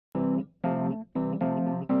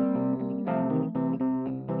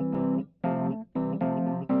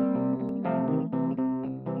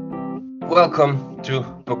Welcome to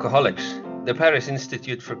Bookaholics, the Paris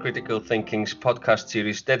Institute for Critical Thinking's podcast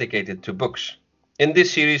series dedicated to books. In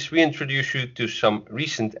this series, we introduce you to some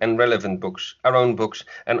recent and relevant books, our own books,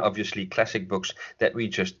 and obviously classic books that we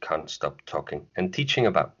just can't stop talking and teaching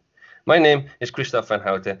about. My name is Kristof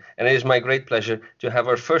Vanhoutte, and it is my great pleasure to have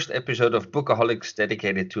our first episode of Bookaholics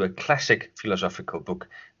dedicated to a classic philosophical book,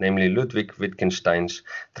 namely Ludwig Wittgenstein's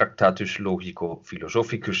Tractatus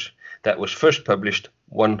Logico-Philosophicus, that was first published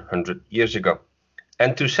 100 years ago.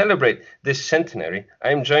 And to celebrate this centenary, I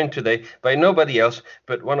am joined today by nobody else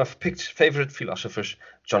but one of PICT's favorite philosophers,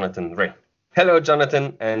 Jonathan Rée. Hello,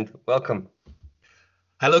 Jonathan, and welcome.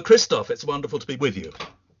 Hello, Kristof. It's wonderful to be with you.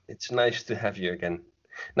 It's nice to have you again.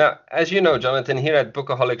 Now, as you know, Jonathan, here at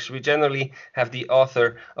Bookaholics, we generally have the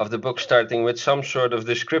author of the book starting with some sort of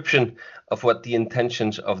description of what the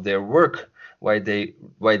intentions of their work, why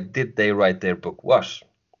did they write their book was.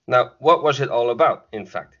 Now, what was it all about, in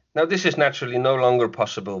fact? Now, this is naturally no longer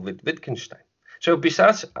possible with Wittgenstein. So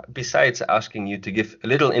besides asking you to give a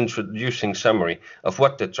little introducing summary of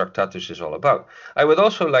what the Tractatus is all about, I would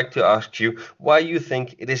also like to ask you why you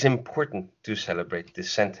think it is important to celebrate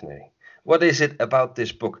this centenary. What is it about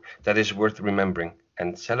this book that is worth remembering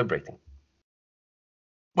and celebrating?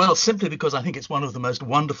 Well, simply because I think it's one of the most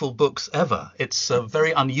wonderful books ever. It's a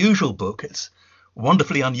very unusual book. It's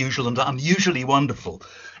wonderfully unusual and unusually wonderful.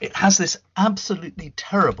 It has this absolutely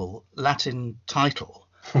terrible Latin title,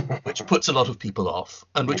 which puts a lot of people off,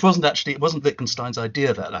 and which it wasn't Wittgenstein's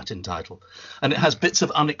idea, that Latin title. And it has bits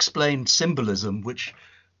of unexplained symbolism, which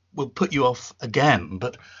will put you off again.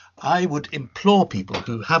 But I would implore people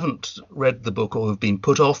who haven't read the book or have been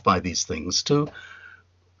put off by these things to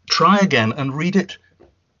try again and read it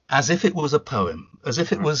as if it was a poem, as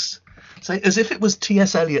if it was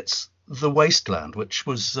T.S. Eliot's The Wasteland, which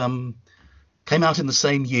was came out in the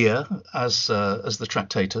same year as the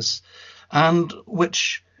Tractatus, and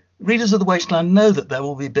which readers of The Wasteland know that there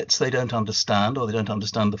will be bits they don't understand, or they don't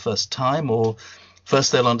understand the first time, or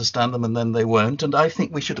first they'll understand them and then they won't. And I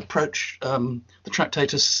think we should approach the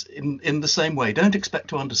Tractatus in the same way. Don't expect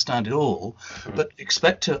to understand it all, but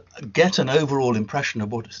expect to get an overall impression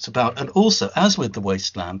of what it's about. And also, as with The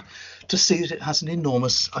Wasteland, to see that it has an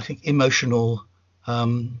enormous, I think, emotional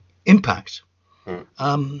impact.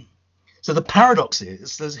 So the paradox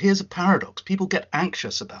is, here's a paradox. People get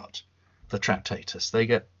anxious about the Tractatus. They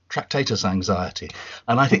get Tractatus anxiety.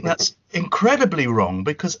 And I think that's incredibly wrong,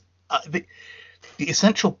 because the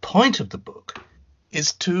essential point of the book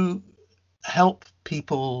is to help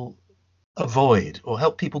people avoid or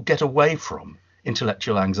help people get away from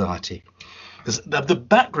intellectual anxiety. Because the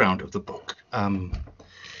background of the book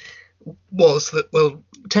was that, well,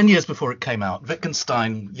 10 years before it came out,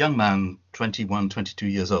 Wittgenstein, young man, 21, 22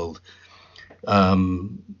 years old,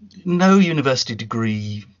 no university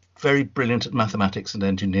degree, very brilliant at mathematics and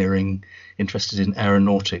engineering, interested in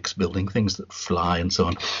aeronautics, building things that fly and so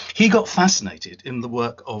on. He got fascinated in the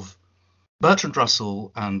work of Bertrand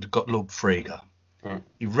Russell and Gottlob Frege.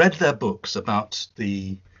 He read their books about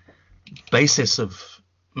the basis of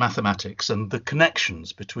mathematics and the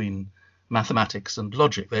connections between mathematics and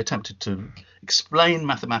logic. They attempted to explain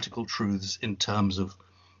mathematical truths in terms of,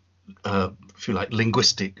 if you like,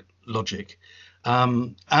 linguistic logic.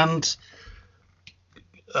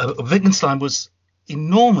 Wittgenstein was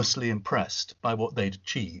enormously impressed by what they'd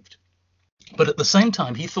achieved. But at the same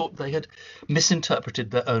time, he thought they had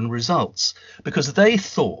misinterpreted their own results, because they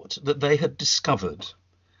thought that they had discovered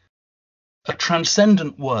a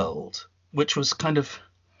transcendent world which was kind of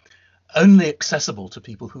only accessible to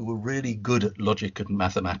people who were really good at logic and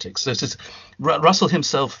mathematics. So Russell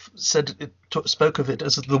himself spoke of it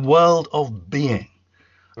as the world of being,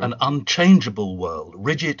 an unchangeable world,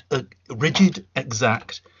 rigid,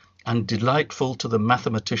 exact, and delightful to the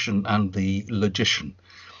mathematician and the logician.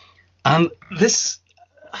 And this,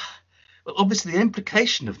 obviously, the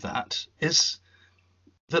implication of that is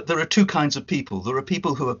that there are two kinds of people. There are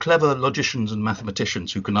people who are clever logicians and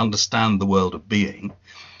mathematicians who can understand the world of being.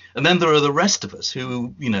 And then there are the rest of us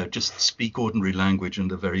who, just speak ordinary language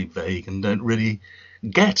and are very vague and don't really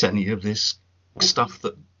get any of this stuff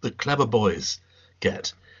that the clever boys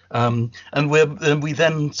get. And we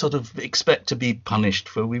then sort of expect to be punished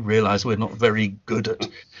for we realize we're not very good at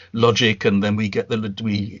logic, and then we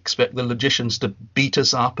expect the logicians to beat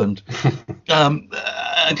us up and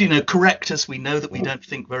correct us. We know that we don't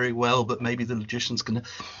think very well, but maybe the logicians can.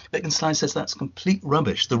 Wittgenstein says that's complete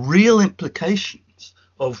rubbish. The real implications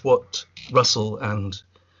of what Russell and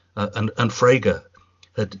Frege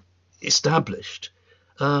had established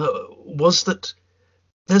was that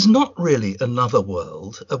there's not really another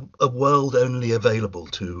world, a world only available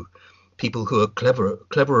to people who are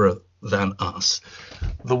cleverer than us.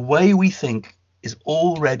 The way we think is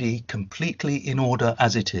already completely in order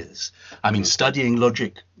as it is. I mean, studying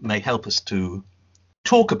logic may help us to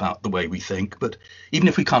talk about the way we think, but even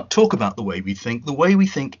if we can't talk about the way we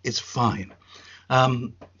think is fine.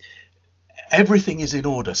 Everything is in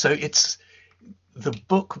order. So the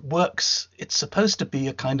book works. It's supposed to be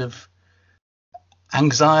a kind of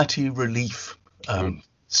anxiety relief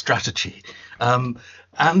strategy.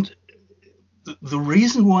 And the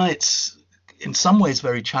reason why it's in some ways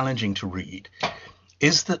very challenging to read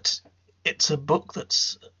is that it's a book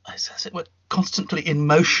that's, as it were, constantly in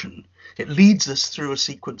motion. It leads us through a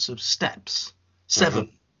sequence of steps,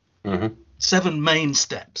 seven main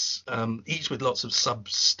steps, each with lots of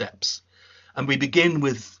sub-steps. And we begin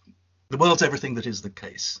with the world's everything that is the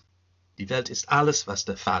case. Die Welt ist alles, was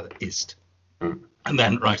der Fall ist. And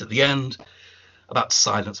then right at the end, about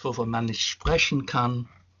silence, wovon man nicht sprechen kann,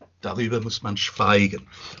 darüber muss man schweigen.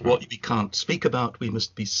 What we can't speak about, we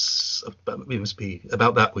must be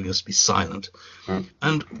silent.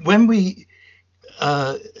 And when we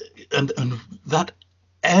and that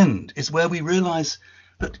end is where we realize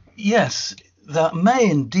that yes, there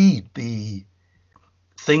may indeed be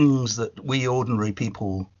things that we ordinary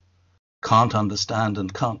people can't understand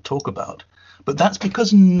and can't talk about. But that's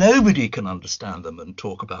because nobody can understand them and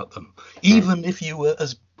talk about them. Even if you were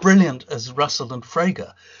as brilliant as Russell and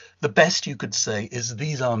Frege, the best you could say is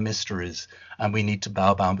these are mysteries and we need to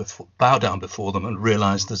bow down before them and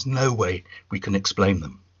realize there's no way we can explain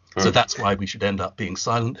them. So that's why we should end up being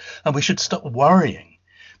silent, and we should stop worrying.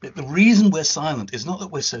 But the reason we're silent is not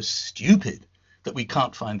that we're so stupid that we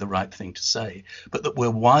can't find the right thing to say, but that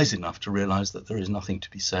we're wise enough to realize that there is nothing to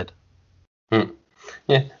be said.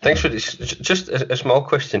 Yeah, thanks for this. Just a small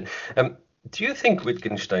question. Do you think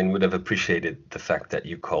Wittgenstein would have appreciated the fact that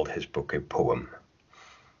you called his book a poem?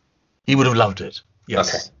 He would have loved it,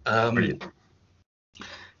 yes. Okay, brilliant.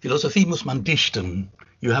 Philosophie muss man dichten.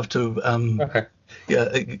 You have to...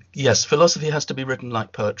 yes, philosophy has to be written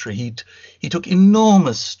like poetry. He took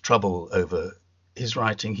enormous trouble over his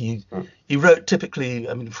writing. He wrote typically,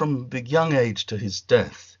 I mean, from the young age to his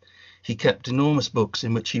death, he kept enormous books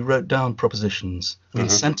in which he wrote down propositions, I mean,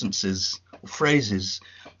 sentences, phrases.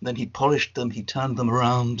 Then he polished them, he turned them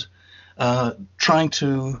around, trying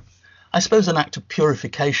to, I suppose, an act of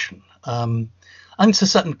purification. And it's a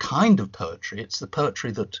certain kind of poetry. It's the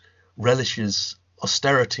poetry that relishes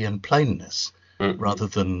austerity and plainness rather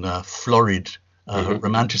than florid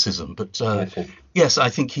romanticism. But yes, I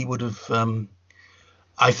think he would have,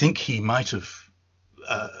 I think he might have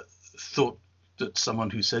thought that someone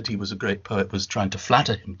who said he was a great poet was trying to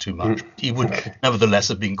flatter him too much. He would nevertheless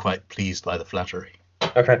have been quite pleased by the flattery.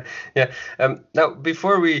 Okay, yeah. Now,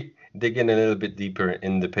 before we dig in a little bit deeper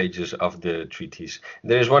in the pages of the treatise,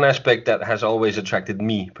 there is one aspect that has always attracted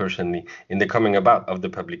me personally in the coming about of the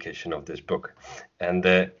publication of this book. And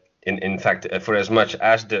in fact, for as much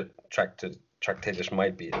as the Tractatus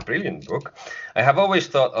might be a brilliant book, I have always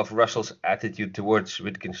thought of Russell's attitude towards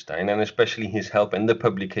Wittgenstein, and especially his help in the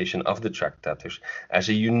publication of the Tractatus, as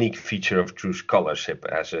a unique feature of true scholarship,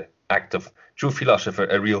 as an act of true philosopher,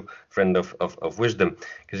 a real friend of wisdom.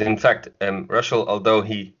 Because in fact, Russell, although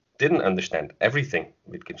he didn't understand everything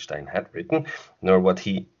Wittgenstein had written, nor what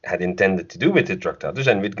he had intended to do with the Tractatus,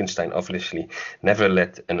 and Wittgenstein obviously never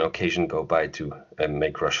let an occasion go by to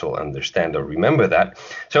make Russell understand or remember that.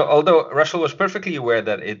 So although Russell was perfectly aware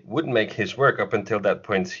that it would make his work up until that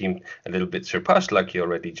point seem a little bit surpassed, like you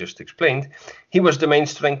already just explained, he was the main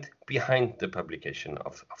strength behind the publication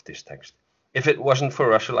of this text. If it wasn't for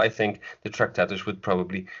Russell, I think the Tractatus would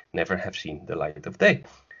probably never have seen the light of day.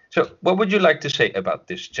 So what would you like to say about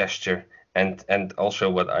this gesture and also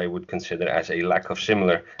what I would consider as a lack of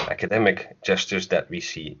similar academic gestures that we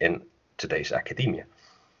see in today's academia?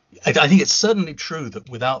 I think it's certainly true that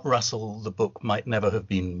without Russell, the book might never have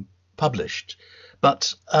been published.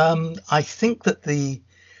 But I think that the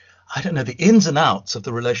ins and outs of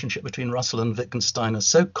the relationship between Russell and Wittgenstein are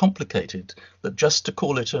so complicated that just to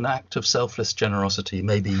call it an act of selfless generosity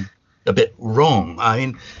may be a bit wrong. I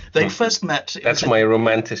mean, they first met. That's my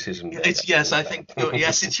romanticism. Yes, I think.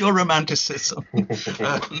 Yes, it's your romanticism. It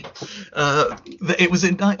was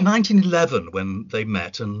in 1911 when they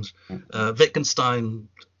met, and Wittgenstein,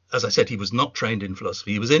 as I said, he was not trained in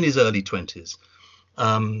philosophy. He was in his early 20s,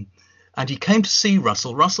 and he came to see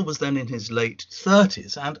Russell. Russell was then in his late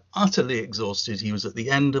 30s and utterly exhausted. He was at the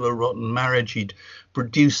end of a rotten marriage. He'd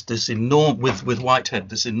produced this with Whitehead,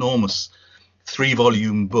 this enormous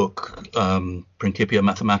 3-volume book, Principia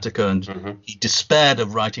Mathematica, and he despaired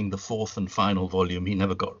of writing the 4th and final volume. He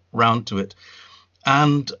never got round to it.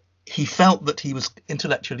 And he felt that he was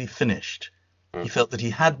intellectually finished. He felt that he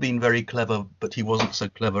had been very clever, but he wasn't so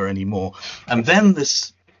clever anymore. And then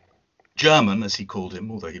this German, as he called him,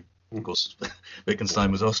 although he, of course,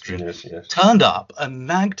 Wittgenstein was Austrian, Yes, yes. turned up and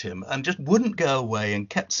nagged him and just wouldn't go away and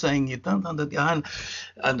kept saying, "You don't understand,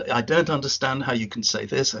 and I don't understand how you can say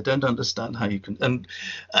this. I don't understand how you can."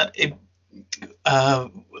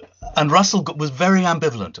 And Russell was very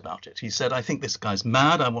ambivalent about it. He said, "I think this guy's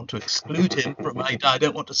mad. I want to exclude him from I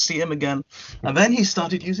don't want to see him again." And then he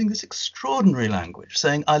started using this extraordinary language,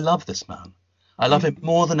 saying, "I love this man. I love him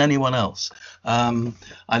more than anyone else.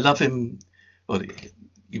 I love him." Well,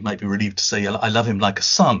 you might be relieved to say, "I love him like a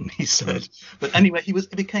son," he said. But anyway, he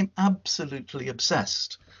became absolutely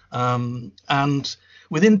obsessed. And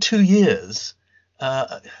within 2 years,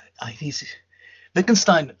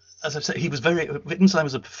 Wittgenstein, as I've said, Wittgenstein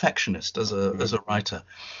was a perfectionist as a writer,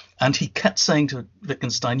 and he kept saying to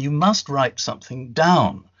Wittgenstein, "You must write something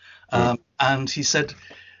down." And he said,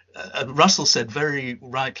 Russell said very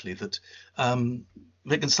rightly that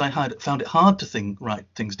Wittgenstein found it hard to write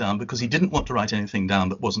things down because he didn't want to write anything down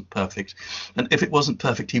that wasn't perfect. And if it wasn't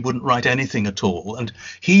perfect, he wouldn't write anything at all. And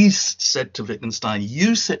he said to Wittgenstein,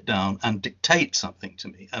 "You sit down and dictate something to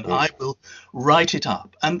me, and I will write it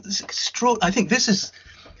up." And I think this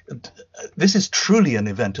is truly an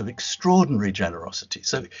event of extraordinary generosity.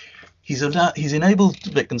 So he's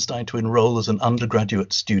enabled Wittgenstein to enroll as an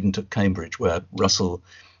undergraduate student at Cambridge, where Russell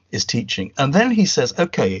is teaching. And then he says,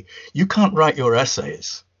 "Okay, you can't write your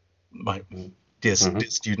essays, my dear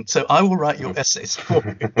student, so I will write your essays for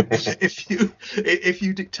you if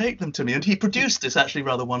you dictate them to me." And he produced this actually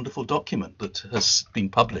rather wonderful document that has been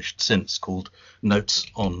published since, called Notes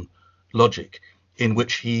on Logic, in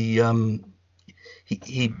which he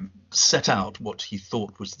set out what he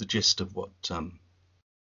thought was the gist of what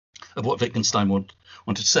Wittgenstein wanted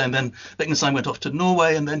to say. And then Wittgenstein went off to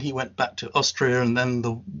Norway, and then he went back to Austria, and then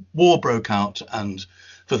the war broke out, and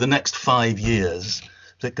for the next 5 years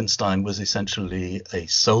Wittgenstein was essentially a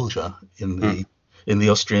soldier in the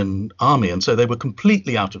Austrian army, and so they were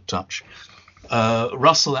completely out of touch.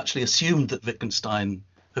 Russell actually assumed that Wittgenstein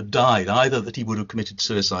had died, either that he would have committed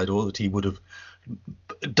suicide or that he would have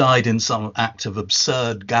died in some act of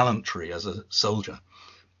absurd gallantry as a soldier.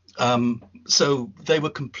 So they were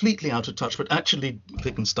completely out of touch. But actually,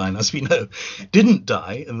 Wittgenstein, as we know, didn't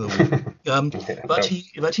die in the war. But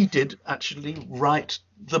he did actually write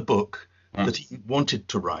the book that he wanted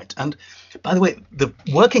to write. And by the way, the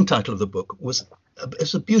working title of the book was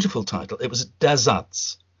a beautiful title. It was Der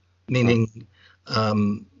Satz, meaning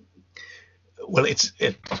well, it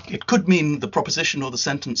could mean the proposition or the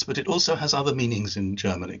sentence, but it also has other meanings in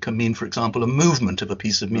German. It can mean, for example, a movement of a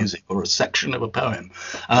piece of music or a section of a poem.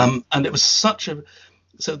 And it was so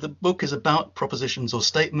the book is about propositions or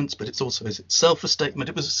statements, but it's also is itself a statement.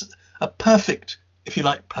 It was a perfect, if you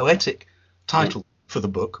like, poetic title for the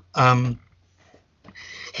book.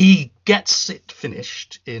 He gets it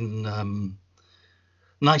finished in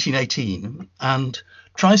 1918 and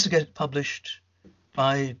tries to get it published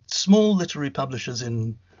by small literary publishers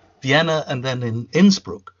in Vienna and then in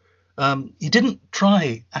Innsbruck. He didn't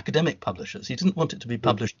try academic publishers. He didn't want it to be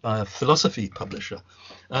published by a philosophy publisher.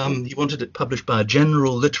 He wanted it published by a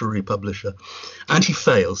general literary publisher. And he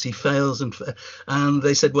fails. And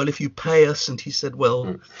they said, "Well, if you pay us," and he said,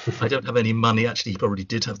 "Well, I don't have any money." Actually, he probably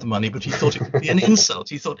did have the money, but he thought it would be an insult.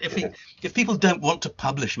 He thought, if people don't want to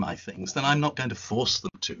publish my things, then I'm not going to force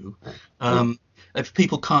them to. If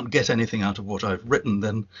people can't get anything out of what I've written,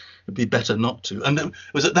 then it'd be better not to. And it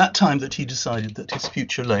was at that time that he decided that his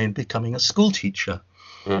future lay in becoming a school teacher.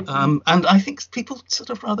 And I think people sort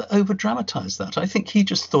of rather over-dramatise that. I think he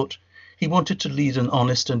just thought he wanted to lead an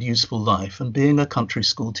honest and useful life, and being a country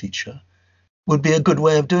school teacher would be a good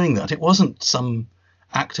way of doing that. It wasn't some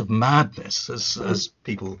act of madness, as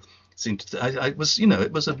people seem to say. It was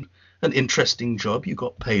an interesting job. You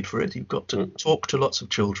got paid for it. You got to talk to lots of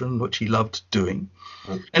children, which he loved doing.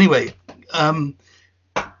 Anyway,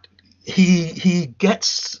 he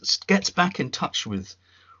gets back in touch with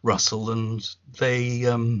Russell, and they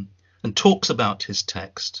and talks about his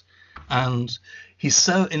text. And he's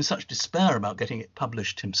in such despair about getting it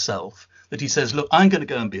published himself that he says, "Look, I'm going to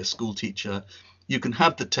go and be a school teacher. You can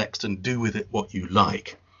have the text and do with it what you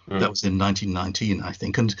like." That was in 1919, I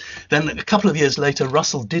think. And then a couple of years later,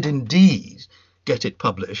 Russell did indeed get it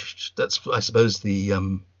published. That's, I suppose, the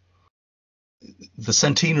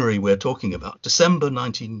centenary we're talking about, December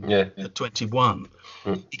 1921.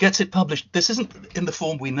 He gets it published. This isn't in the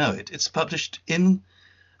form we know it. It's published in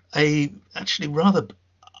a actually rather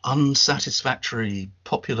unsatisfactory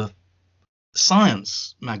popular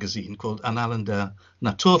science magazine called Annalen der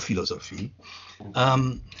Naturphilosophie.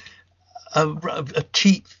 A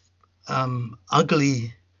cheap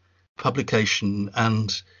ugly publication,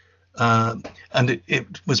 and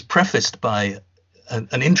it was prefaced by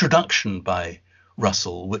an introduction by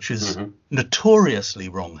Russell, which is notoriously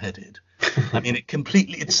wrong-headed. I mean,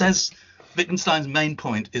 it says Wittgenstein's main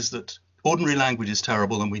point is that ordinary language is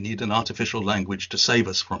terrible and we need an artificial language to save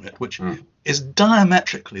us from it, which is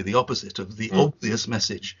diametrically the opposite of the obvious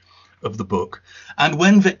message of the book. And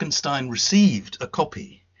when Wittgenstein received a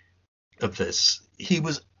copy of this, he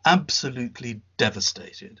was absolutely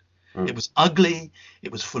devastated. It was ugly,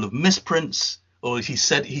 it was full of misprints, or he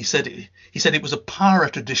said it was a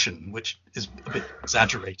pirate edition, which is a bit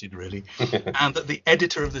exaggerated, really, and that the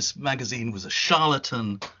editor of this magazine was a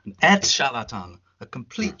charlatan, an ex-charlatan, a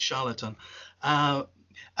complete charlatan,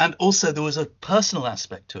 and also there was a personal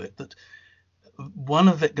aspect to it, that one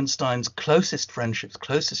of Wittgenstein's closest friendships,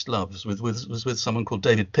 closest loves, was with someone called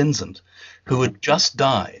David Pinsent, who had just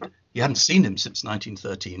died. He hadn't seen him since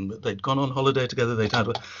 1913, but they'd gone on holiday together.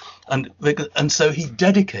 And so he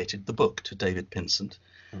dedicated the book to David Pinsent,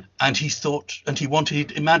 and he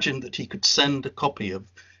imagined that he could send a copy of,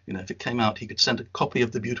 if it came out, he could send a copy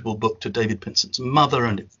of the beautiful book to David Pinsent's mother,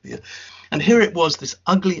 and here it was, this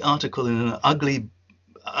ugly article in an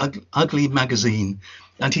ugly magazine,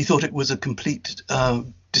 and he thought it was a complete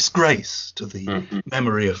disgrace to the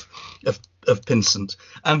memory of Pinsent.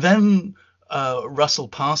 And then Russell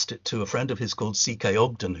passed it to a friend of his called C.K.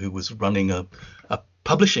 Ogden, who was running a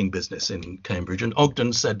publishing business in Cambridge. And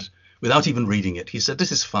Ogden said, without even reading it, he said,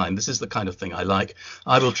 "This is fine. This is the kind of thing I like.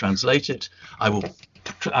 I will translate it. I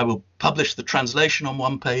will publish the translation on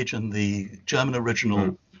one page and the German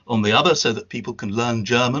original on the other, so that people can learn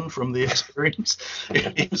German from the experience."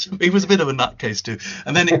 He was a bit of a nutcase too.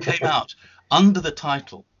 And then it came out under the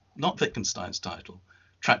title, not Wittgenstein's title,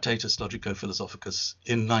 Tractatus Logico-Philosophicus,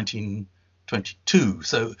 in 1922.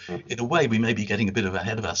 So in a way, we may be getting a bit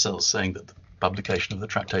ahead of ourselves saying that the publication of the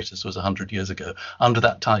Tractatus was 100 years ago. Under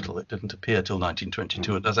that title, it didn't appear till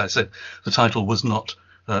 1922. And as I said, the title was not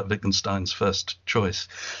Wittgenstein's first choice.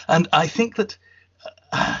 And I think that,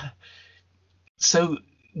 so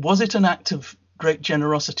was it an act of great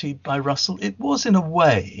generosity by Russell? It was, in a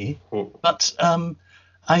way, but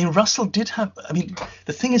Russell did have,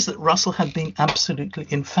 the thing is that Russell had been absolutely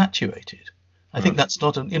infatuated. I think that's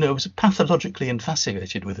not, it was pathologically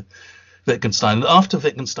infatuated with Wittgenstein. And after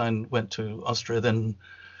Wittgenstein went to Austria, then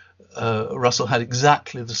Russell had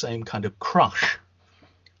exactly the same kind of crush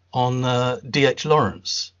on D.H.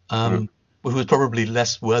 Lawrence, who was probably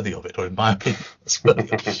less worthy of it, or in my opinion, less worthy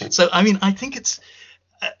of it. So, I think it's,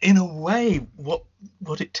 in a way, what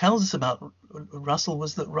it tells us about Russell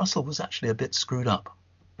was that Russell was actually a bit screwed up.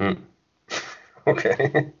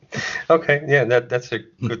 Okay. Yeah, that's a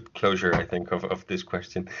good closure, I think, of this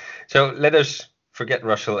question. So let us forget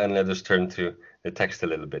Russell and let us turn to the text a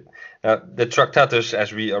little bit. Now, the Tractatus,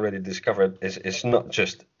 as we already discovered, is not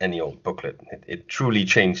just any old booklet. It truly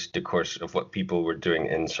changed the course of what people were doing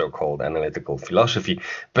in so-called analytical philosophy,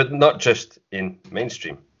 but not just in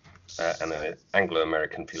mainstream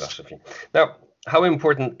Anglo-American philosophy. Now, how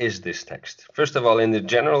important is this text? First of all, in the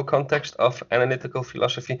general context of analytical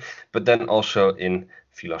philosophy, but then also in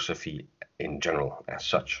philosophy in general as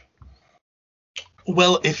such.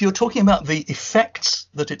 Well, if you're talking about the effects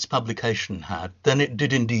that its publication had, then it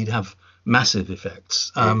did indeed have massive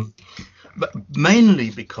effects, but mainly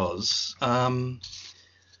because of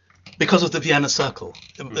the Vienna Circle.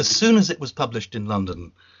 As soon as it was published in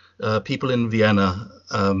London, people in Vienna,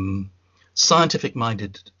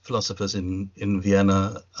 scientific-minded philosophers in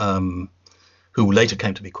Vienna, who later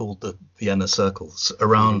came to be called the Vienna Circles,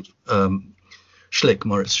 around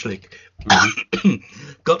Moritz Schlick,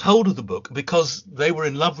 got hold of the book because they were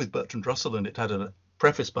in love with Bertrand Russell, and it had a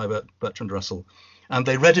preface by Bertrand Russell, and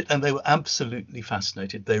they read it and they were absolutely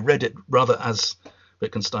fascinated. They read it rather as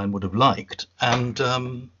Wittgenstein would have liked,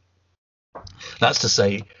 and that's to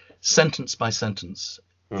say, sentence by sentence,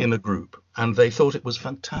 in a group, and they thought it was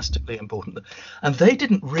fantastically important. And they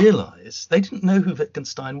didn't know who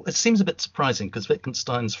Wittgenstein was. It seems a bit surprising because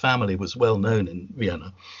Wittgenstein's family was well known in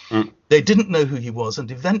Vienna. They didn't know who he was, and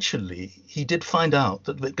eventually he did find out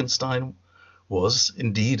that Wittgenstein was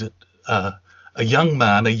indeed a young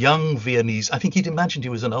man, a young Viennese. I think he'd imagined he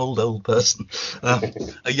was an old person,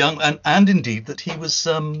 a young, and indeed that he was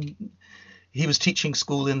teaching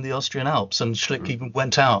school in the Austrian Alps, and Schlick even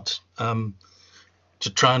went out to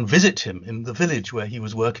try and visit him in the village where he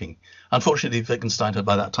was working. Unfortunately, Wittgenstein had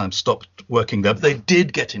by that time stopped working there, but they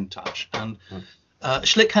did get in touch. And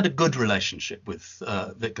Schlick had a good relationship with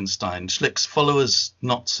Wittgenstein. Schlick's followers,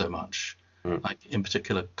 not so much, like in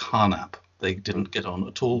particular Carnap. They didn't get on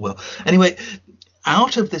at all well. Anyway,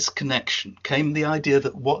 out of this connection came the idea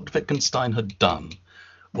that what Wittgenstein had done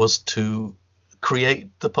was to create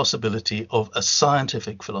the possibility of a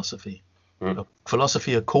scientific philosophy, a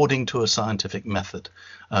philosophy according to a scientific method,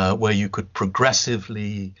 where you could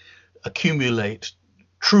progressively accumulate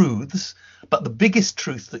truths. But the biggest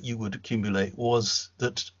truth that you would accumulate was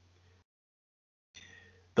that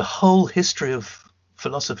the whole history of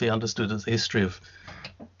philosophy, understood as the history of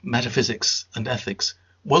metaphysics and ethics,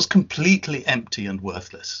 was completely empty and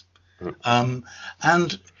worthless.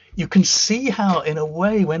 And you can see how, in a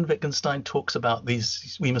way, when Wittgenstein talks about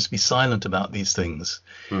these, we must be silent about these things,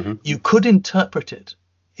 you could interpret it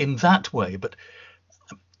in that way. But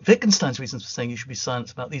Wittgenstein's reason for saying you should be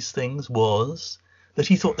silent about these things was that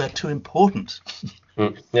he thought they're too important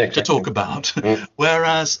to talk about.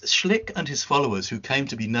 Whereas Schlick and his followers, who came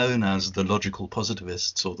to be known as the logical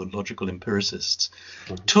positivists or the logical empiricists,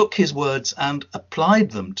 took his words and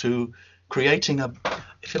applied them to creating a,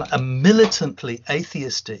 if you like, a militantly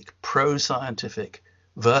atheistic, pro-scientific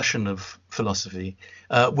version of philosophy,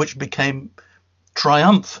 which became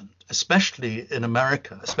triumphant, especially in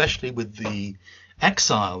America, especially with the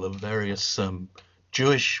exile of various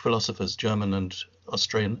Jewish philosophers, German and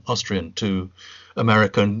Austrian, to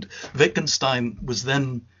America. And Wittgenstein was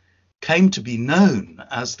then came to be known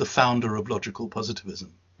as the founder of logical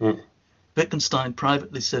positivism. Wittgenstein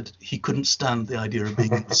privately said he couldn't stand the idea of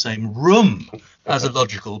being in the same room as a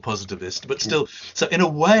logical positivist, but still. So in a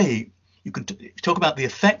way, you can talk about the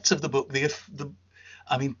effects of the book.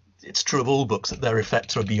 I mean, it's true of all books that their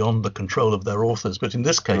effects are beyond the control of their authors, but in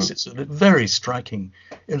this case, it's a very striking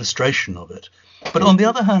illustration of it. But on the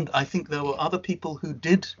other hand, I think there were other people who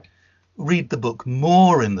did read the book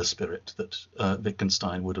more in the spirit that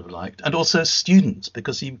Wittgenstein would have liked, and also students,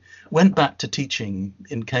 because he went back to teaching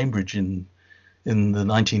in Cambridge in the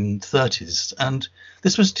 1930s, and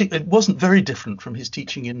this was it wasn't very different from his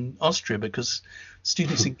teaching in Austria, because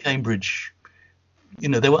students in Cambridge, you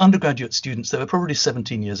know, they were undergraduate students. They were probably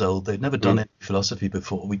 17 years old. They'd never done any philosophy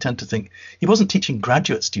before. We tend to think he wasn't teaching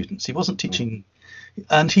graduate students. He wasn't teaching,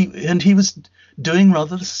 and he was doing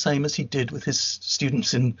rather the same as he did with his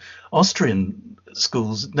students in Austrian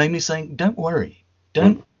schools, namely saying, "Don't worry,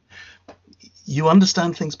 you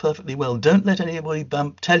understand things perfectly well. Don't let anybody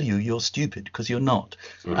tell you you're stupid, because you're not."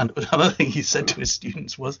 And another thing he said to his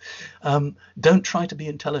students was, "Don't try to be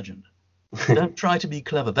intelligent. Don't try to be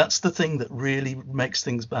clever. That's the thing that really makes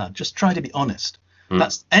things bad. Just try to be honest.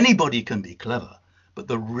 That's anybody can be clever, but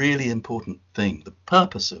the really important thing, the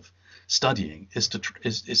purpose of studying, is to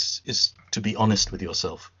be honest with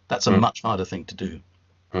yourself. That's a much harder thing to do."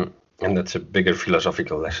 And that's a bigger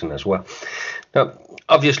philosophical lesson as well. Now,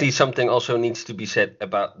 obviously, something also needs to be said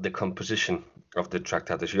about the composition of the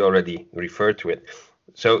Tractatus. You already referred to it.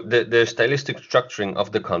 So the stylistic structuring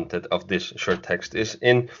of the content of this short text is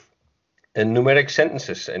in numeric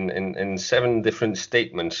sentences in 7 different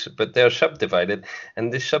statements, but they're subdivided, and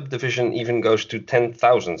this subdivision even goes to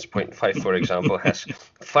 10,000s. Point 5, for example, has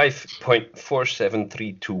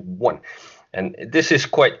 5.47321. And this is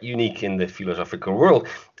quite unique in the philosophical world.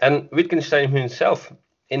 And Wittgenstein himself,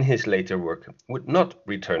 in his later work, would not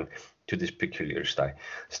return to this peculiar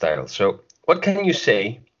style. So what can you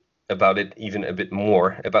say about it even a bit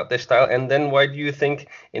more about this style? And then why do you think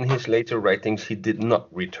in his later writings he did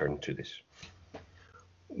not return to this?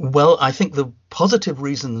 Well, I think the positive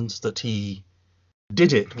reasons that he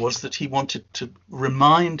did it was that he wanted to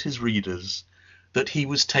remind his readers that he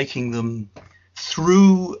was taking them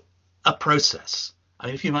through a process. I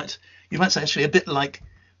mean, if you might say, actually, a bit like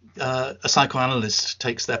a psychoanalyst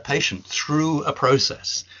takes their patient through a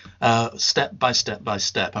process, step by step by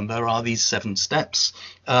step, and there are these 7 steps,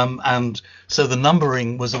 and so the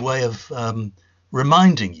numbering was a way of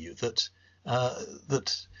reminding you that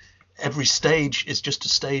every stage is just a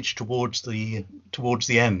stage towards the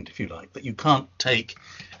end, if you like, that you can't take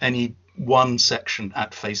any one section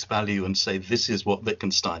at face value and say this is what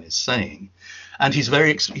Wittgenstein is saying. And he's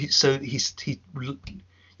very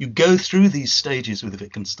you go through these stages with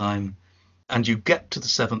Wittgenstein, and you get to the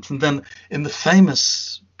 7th, and then in the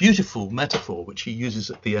famous beautiful metaphor which he uses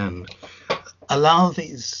at the end, allow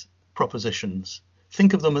these propositions,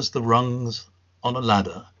 think of them as the rungs on a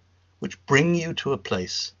ladder which bring you to a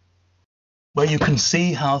place where you can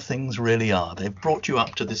see how things really are. They've brought you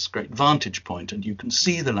up to this great vantage point, and you can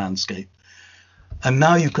see the landscape. And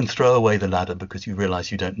now you can throw away the ladder because you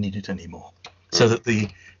realize you don't need it anymore. So that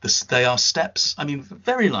they are steps, I mean,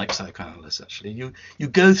 very like psychoanalysis, actually. You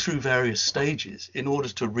go through various stages in order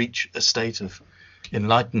to reach a state of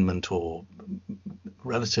enlightenment or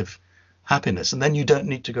relative happiness, and then you don't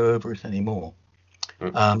need to go over it anymore.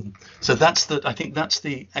 So I think that's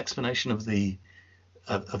the explanation of the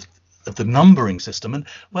of the numbering system. And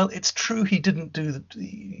well, it's true he didn't do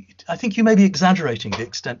I think you may be exaggerating the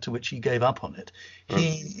extent to which he gave up on it.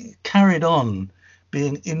 He carried on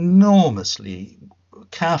being enormously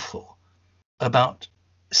careful about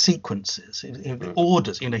sequences,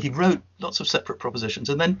 orders. He wrote lots of separate propositions,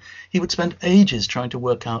 and then he would spend ages trying to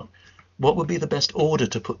work out what would be the best order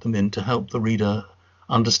to put them in to help the reader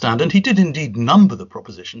understand. And he did indeed number the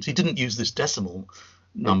propositions. He didn't use this decimal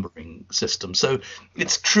numbering system. So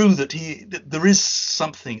it's true that there is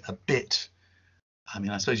something a bit,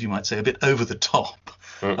 I suppose you might say, a bit over the top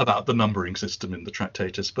about the numbering system in the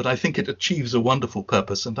Tractatus, but I think it achieves a wonderful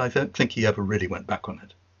purpose, and I don't think he ever really went back on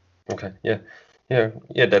it. Okay,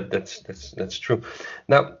 that's true.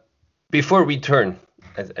 Now, before we turn,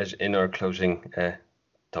 as in our closing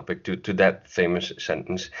topic, to that famous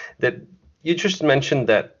sentence, that you just mentioned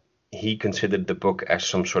that he considered the book as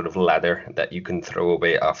some sort of ladder that you can throw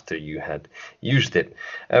away after you had used it.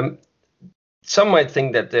 Some might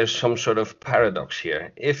think that there's some sort of paradox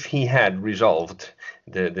here. If he had resolved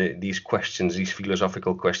these questions, these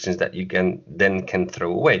philosophical questions that you can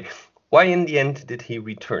throw away, why in the end did he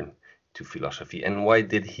return to philosophy, and why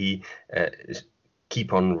did he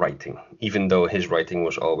keep on writing, even though his writing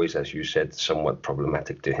was always, as you said, somewhat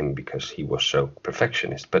problematic to him because he was so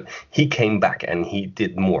perfectionist? But he came back and he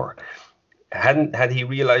did more. Had he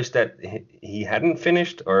realized that he hadn't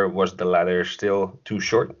finished, or was the ladder still too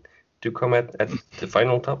short to come at the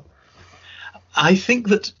final top? I think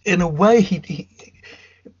that in a way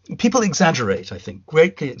people exaggerate, I think,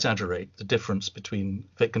 greatly exaggerate the difference between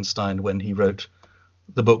Wittgenstein when he wrote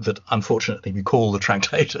the book that unfortunately we call the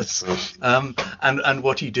Tractatus, and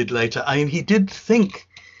what he did later. He did think,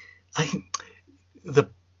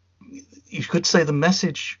 you could say the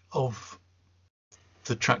message of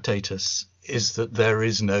the Tractatus is that there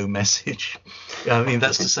is no message.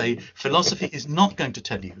 That's to say, philosophy is not going to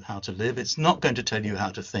tell you how to live. It's not going to tell you how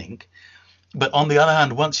to think. But on the other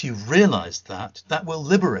hand, once you've realized that will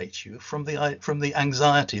liberate you from the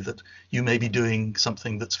anxiety that you may be doing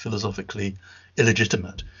something that's philosophically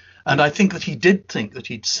illegitimate. And I think that he did think that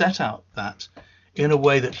he'd set out that in a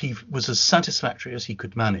way that he was as satisfactory as he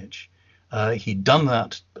could manage. He'd done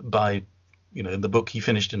that by, in the book he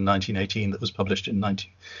finished in 1918 that was published in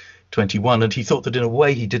 1921, and he thought that in a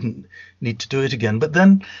way he didn't need to do it again. But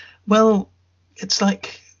then, well, it's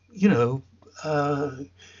like,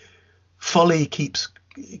 folly keeps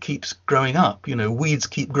growing up. Weeds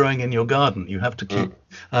keep growing in your garden. You have to keep.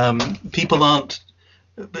 People aren't.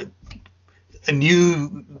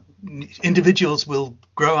 Individuals will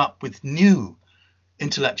grow up with new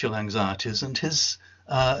intellectual anxieties, and his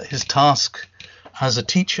task as a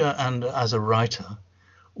teacher and as a writer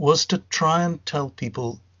was to try and tell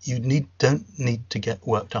people don't need to get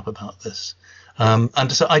worked up about this.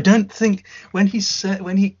 And so I don't think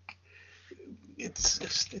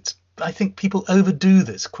I think people overdo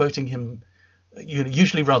this, quoting him,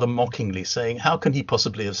 usually rather mockingly, saying, how can he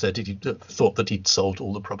possibly have said he thought that he'd solved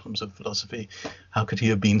all the problems of philosophy? How could he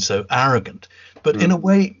have been so arrogant? But in a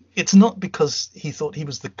way, it's not because he thought he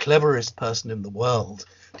was the cleverest person in the world.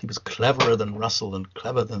 He was cleverer than Russell, and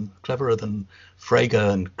cleverer than Frege,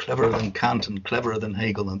 and cleverer than Kant, and cleverer than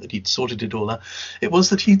Hegel, and that he'd sorted it all out. It was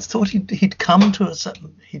that he'd thought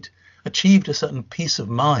he'd achieved a certain peace of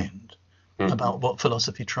mind about what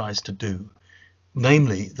philosophy tries to do.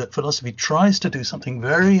 Namely, that philosophy tries to do something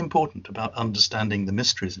very important about understanding the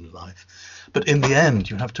mysteries in life. But in the end,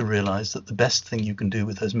 you have to realize that the best thing you can do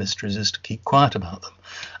with those mysteries is to keep quiet about them.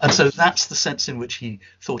 And so that's the sense in which he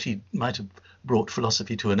thought he might have brought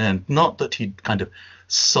philosophy to an end. Not that he'd kind of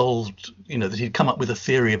solved, that he'd come up with a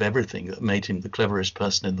theory of everything that made him the cleverest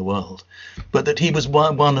person in the world, but that he was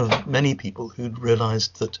one of many people who'd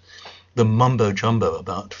realized that the mumbo jumbo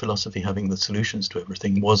about philosophy having the solutions to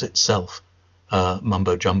everything was itself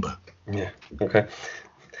mumbo jumbo. Yeah. Okay.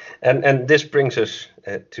 And this brings us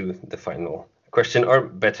to the final question, or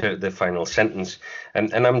better, the final sentence.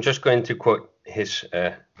 And I'm just going to quote his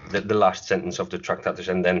the last sentence of the Tractatus,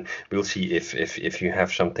 and then we'll see if you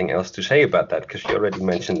have something else to say about that, because you already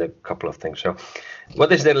mentioned a couple of things. So,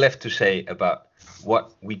 what is there left to say about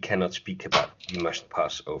what we cannot speak about? We must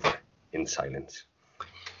pass over in silence.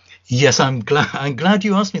 Yes, I'm glad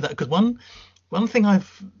you asked me that, because one thing I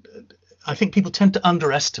think people tend to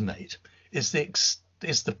underestimate is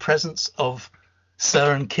the presence of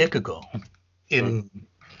Søren Kierkegaard in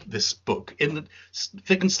this book.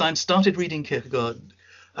 Wittgenstein started reading Kierkegaard,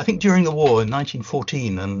 I think, during the war in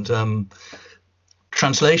 1914, and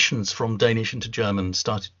translations from Danish into German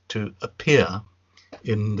started to appear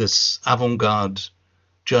in this avant-garde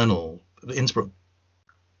journal, the Innsbruck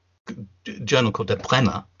journal called Der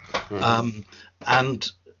Brenner.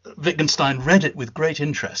 And Wittgenstein read it with great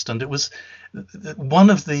interest, and it was one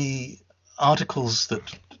of the articles that,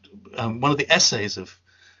 one of the essays of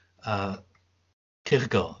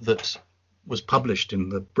Kierkegaard that was published in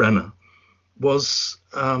the Brenner was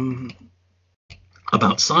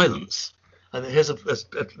about silence. And here's a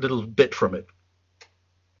little bit from it.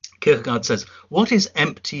 Kierkegaard says, "What is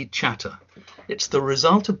empty chatter? It's the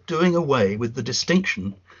result of doing away with the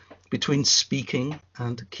distinction between speaking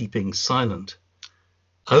and keeping silent.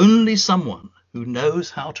 Only someone who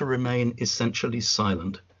knows how to remain essentially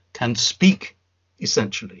silent can speak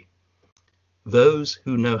essentially. Those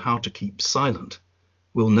who know how to keep silent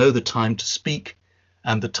will know the time to speak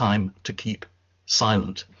and the time to keep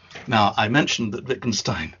silent." Now, I mentioned that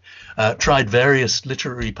Wittgenstein tried various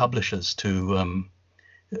literary publishers to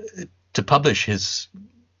publish his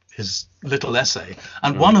little essay,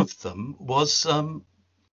 and one of them was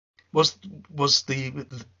the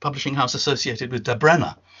publishing house associated with Der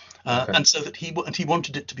Brenner, and so that he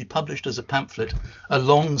wanted it to be published as a pamphlet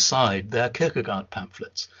alongside their Kierkegaard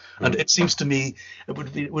pamphlets. And it seems to me it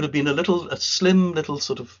would have been a slim little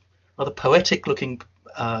sort of rather poetic looking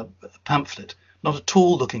pamphlet, not at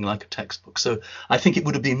all looking like a textbook. So I think it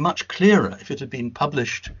would have been much clearer if it had been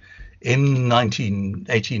published in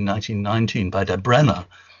 1919 by Der Brenner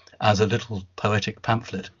as a little poetic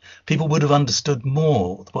pamphlet. People would have understood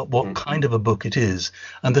more what kind of a book it is,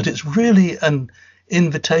 and that it's really an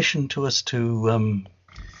invitation to us to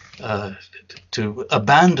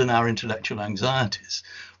abandon our intellectual anxieties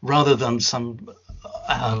rather than some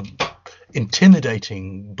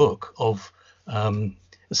intimidating book of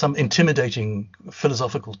some intimidating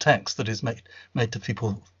philosophical text that is made to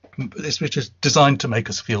people, which is designed to make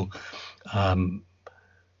us feel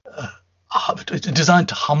designed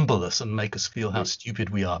to humble us and make us feel how stupid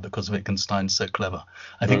we are because Wittgenstein's so clever.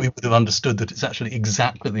 I think we would have understood that it's actually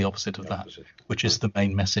exactly the opposite of that, which is the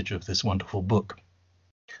main message of this wonderful book.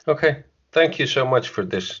 Okay, thank you so much for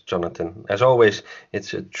this, Jonathan. As always,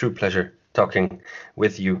 it's a true pleasure talking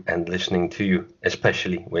with you and listening to you,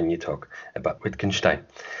 especially when you talk about Wittgenstein.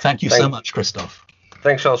 Thank you so much, Kristof.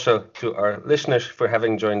 Thanks also to our listeners for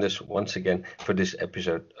having joined us once again for this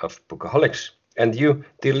episode of Bookaholics. And you,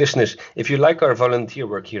 dear listeners, if you like our volunteer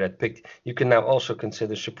work here at PICT, you can now also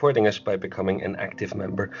consider supporting us by becoming an active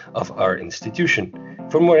member of our institution.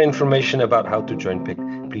 For more information about how to join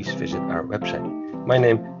PICT, please visit our website. My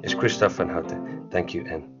name is Kristof Vanhoutte. Thank you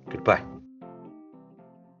and goodbye.